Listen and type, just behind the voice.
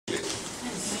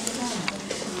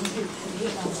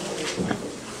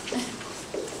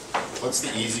What's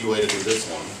the easy way to do this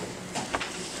one?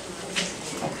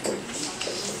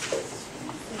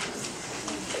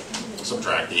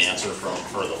 Subtract the answer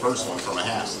for the first one from a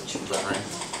half. Is that right?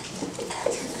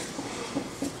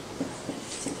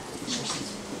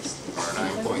 Or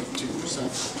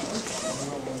 9.2%.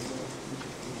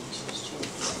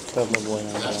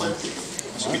 That's like, I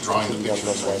should be drawing the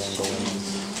picture.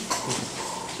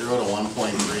 0 to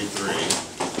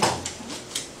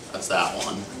 1.33. That's that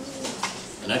one.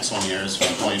 The next one here is from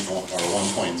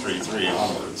 1.33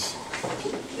 onwards.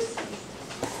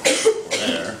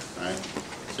 There, right?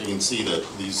 So you can see that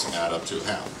these add up to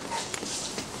half.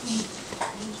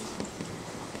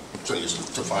 So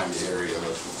just to find the area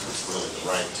that's really the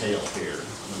right tail here,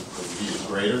 the v is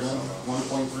greater than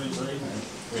 1.33.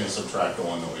 We're going to subtract the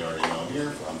one that we already know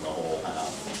here from the whole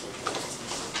half.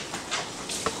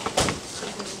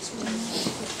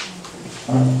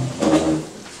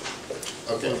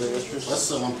 Okay, less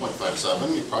than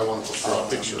 1.57. You probably want to draw a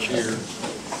picture here.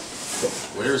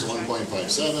 Where's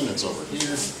 1.57? It's over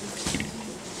here.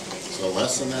 So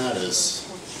less than that is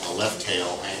a left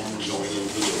tail and going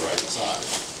into the right side.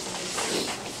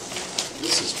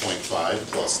 This is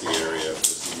 0.5 plus the area of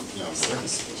this number,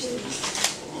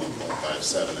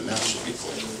 1.57, and that should be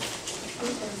clear.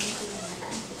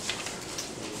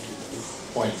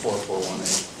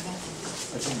 0.4418.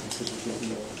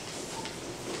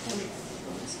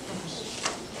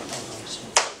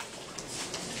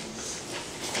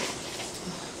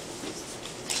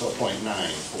 So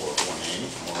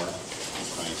 0.9418 or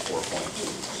 94.2.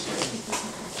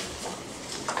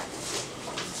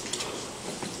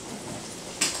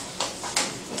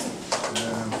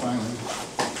 And finally,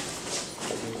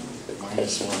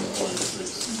 minus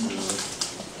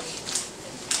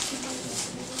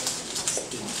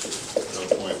 1.62,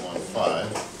 0.15.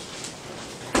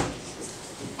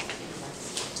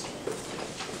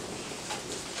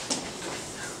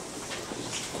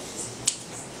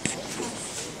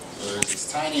 So there's this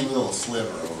tiny little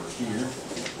sliver over here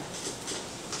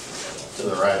to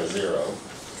the right of 0.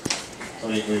 So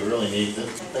we really need to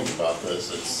think about this.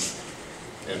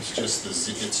 It's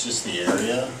just the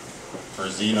area for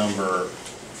z number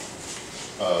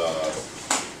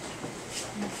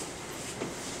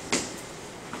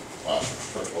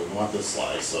we want this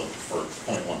slice, so for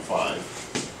 0.15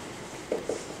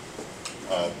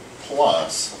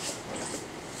 plus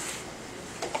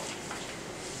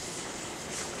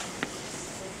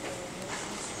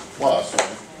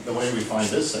the way we find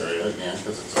this area again,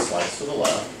 because it's a slice to the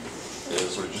left,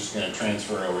 is we're just going to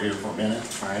transfer over here for a minute,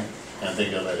 right? And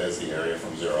think of it as the area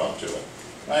from 0 up to it.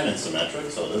 Right, and symmetric,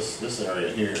 so this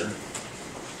area here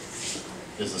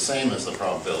is the same as the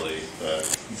probability that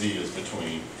z is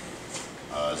between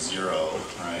 0,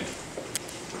 right,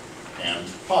 and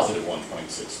positive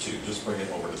 1.62. Just bring it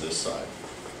over to this side.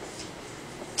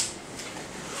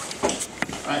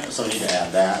 Right, so we need to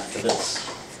add that to this.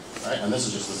 Right, and this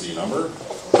is just the z number,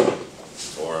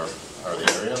 or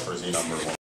the area for z number 1.